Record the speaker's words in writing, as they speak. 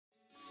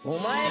お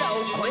前らを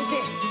超え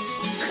て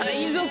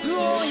海賊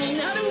王に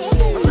なる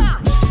男だ。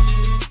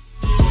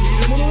見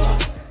る者は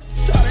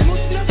誰も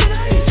知らせ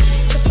ない。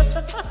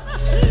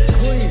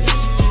恋落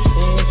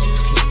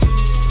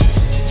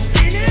ち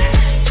着け死ね。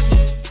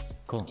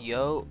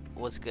Yo,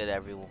 what's good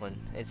everyone?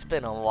 It's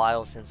been a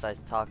while since I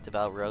talked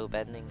about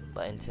Robending,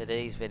 but in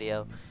today's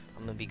video,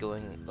 I'm going to be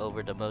going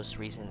over the most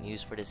recent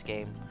news for this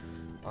game.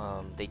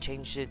 They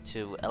changed it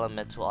to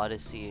Elemental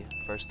Odyssey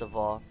first of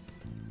all,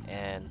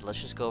 and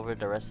let's just go over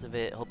the rest of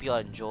it. Hope you all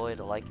enjoyed,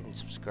 like and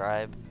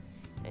subscribe,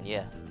 and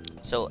yeah.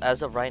 So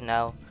as of right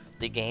now,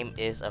 the game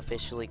is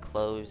officially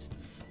closed,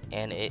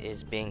 and it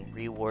is being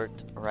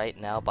reworked right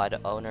now by the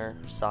owner,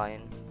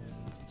 Sign.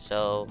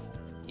 So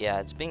yeah,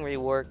 it's being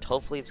reworked.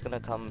 Hopefully it's gonna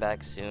come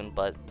back soon,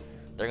 but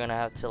they're gonna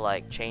have to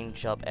like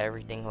change up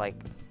everything. Like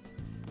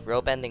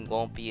Robending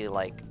won't be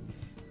like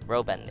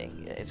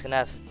Robending. It's gonna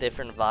have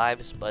different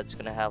vibes, but it's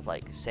gonna have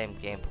like same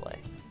gameplay,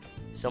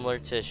 similar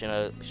to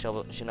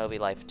Shinobi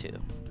Life 2.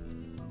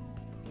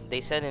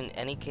 They said in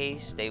any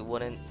case they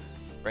wouldn't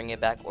bring it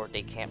back, or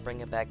they can't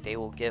bring it back, they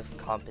will give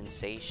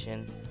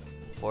compensation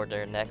for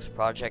their next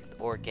project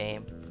or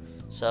game.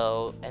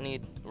 So any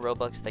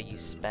Robux that you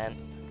spent,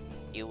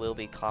 you will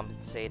be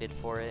compensated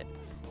for it,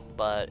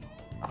 but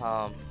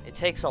it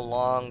takes a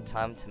long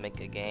time to make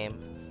a game,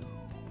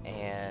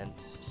 and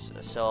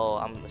so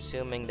I'm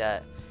assuming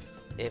that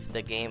if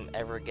the game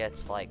ever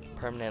gets like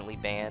permanently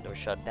banned or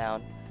shut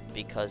down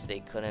because they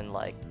couldn't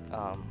like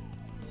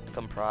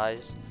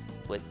comprise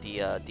with the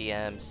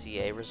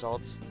DMCA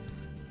results,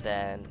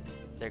 then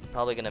they're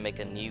probably gonna make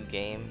a new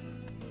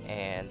game,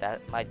 and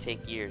that might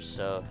take years.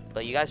 So,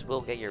 but you guys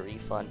will get your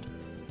refund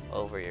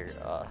over your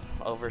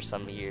over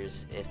some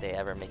years if they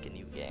ever make a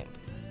new game.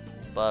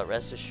 But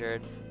rest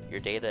assured, your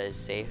data is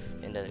safe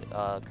in the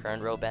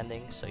current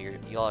Robending, so you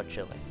all are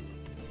chilling.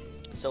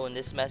 So in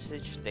this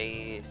message,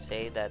 they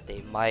say that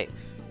they might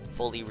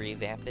fully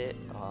revamp it,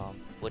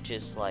 which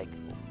is like,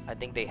 I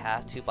think they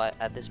have to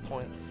at this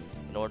point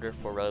in order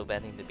for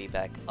Robending to be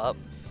back up.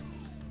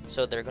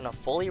 So they're gonna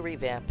fully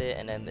revamp it,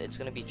 and then it's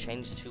gonna be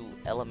changed to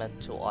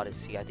Elemental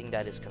Odyssey. I think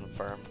that is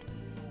confirmed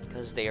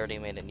because they already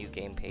made a new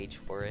game page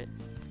for it.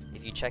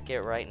 If you check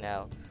it right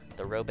now,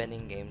 the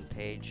Robending game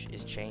page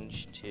is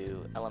changed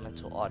to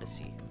Elemental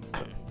Odyssey.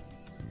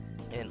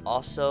 And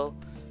also,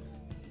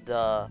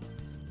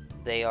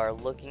 they are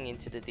looking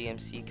into the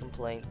DMC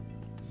complaint,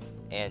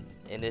 and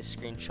in this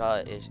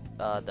screenshot is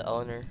the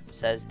owner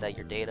says that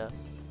your data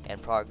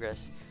and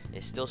progress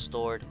is still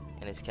stored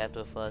and is kept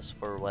with us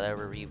for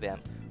whatever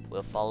revamp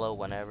will follow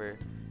whenever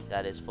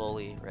that is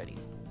fully ready.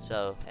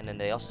 So, and then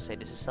they also say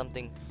this is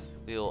something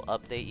we will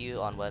update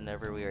you on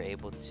whenever we are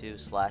able to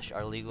 /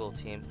 our legal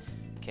team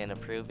can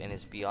approve, and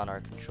is beyond our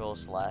control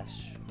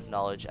 /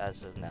 knowledge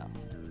as of now.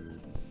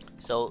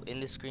 So in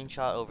this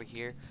screenshot over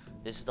here,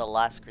 this is the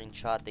last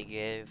screenshot. They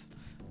gave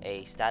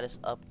a status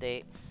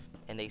update,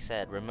 and they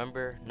said,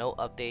 remember, no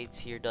updates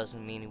here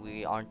doesn't mean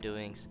we aren't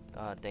doing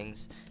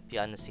things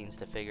behind the scenes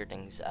to figure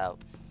things out.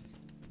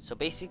 So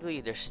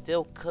basically they're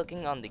still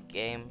cooking on the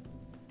game,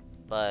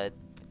 but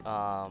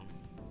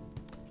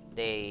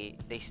they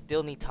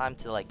still need time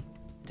to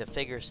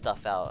figure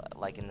stuff out,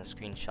 like in the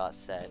screenshot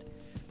said.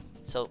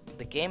 So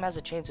the game has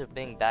a chance of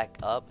being back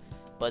up,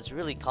 but it's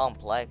really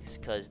complex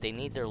because they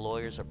need their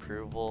lawyers'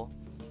 approval,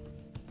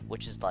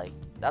 which is like,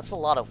 that's a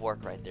lot of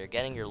work right there.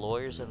 Getting your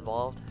lawyers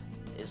involved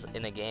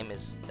in a game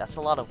that's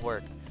a lot of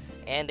work,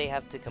 and they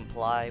have to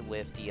comply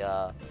with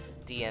the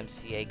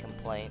DMCA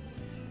complaint.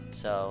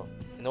 So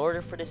in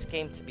order for this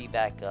game to be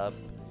back up,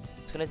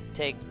 it's gonna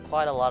take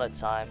quite a lot of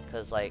time,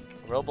 because like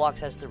Roblox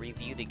has to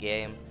review the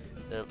game,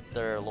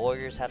 their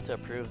lawyers have to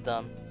approve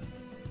them,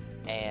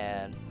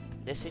 and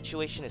this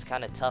situation is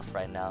kind of tough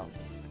right now.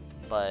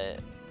 But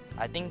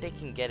I think they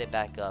can get it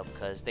back up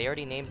because they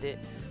already named it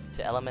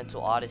to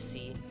Elemental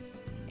Odyssey,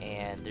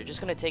 and they're just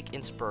gonna take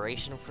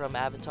inspiration from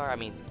Avatar. I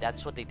mean,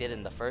 that's what they did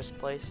in the first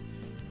place.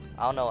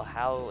 I don't know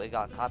how it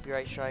got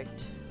copyright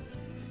striked,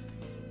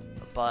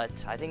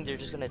 but I think they're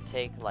just gonna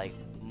take like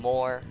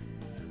more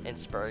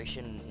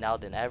inspiration now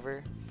than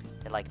ever,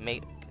 and like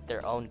make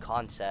their own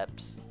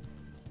concepts,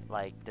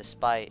 like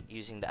despite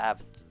using the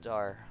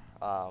Avatar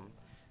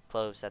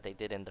clothes that they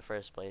did in the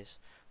first place.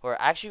 Or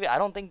actually, I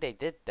don't think they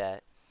did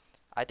that.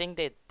 I think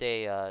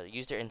they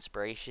used their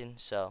inspiration.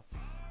 So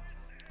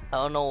I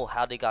don't know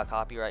how they got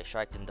copyright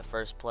striked in the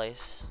first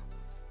place,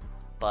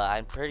 but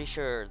I'm pretty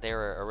sure they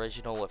were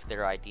original with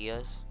their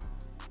ideas.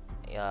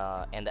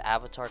 And the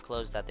Avatar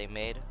clothes that they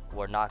made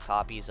were not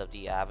copies of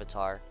the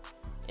Avatar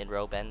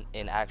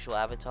in actual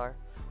Avatar,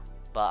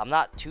 but I'm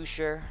not too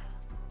sure.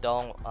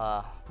 Don't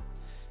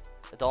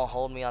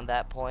hold me on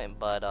that point,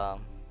 but I'm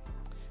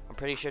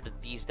pretty sure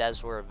that these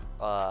devs were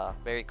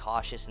very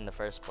cautious in the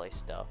first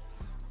place though.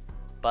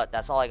 But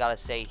that's all I gotta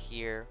say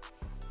here.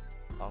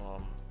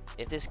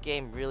 If this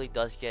game really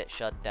does get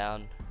shut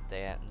down,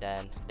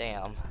 then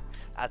damn,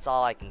 that's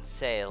all I can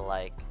say.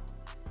 Like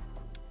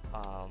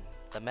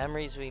the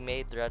memories we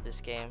made throughout this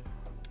game,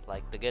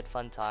 like the good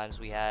fun times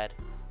we had,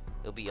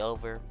 it'll be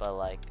over. But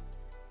like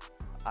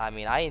I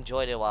mean, I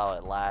enjoyed it while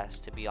it lasts,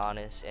 to be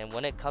honest. And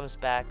when it comes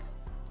back,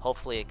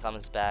 hopefully it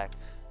comes back,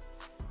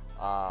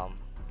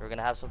 we're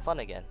gonna have some fun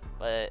again.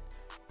 But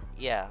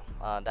yeah,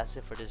 that's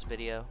it for this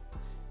video.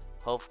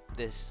 Hope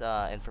this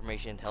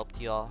information helped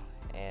y'all.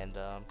 And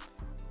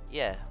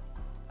yeah,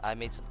 I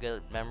made some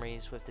good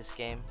memories with this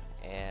game,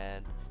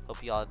 and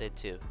hope y'all did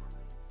too.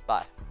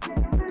 Bye.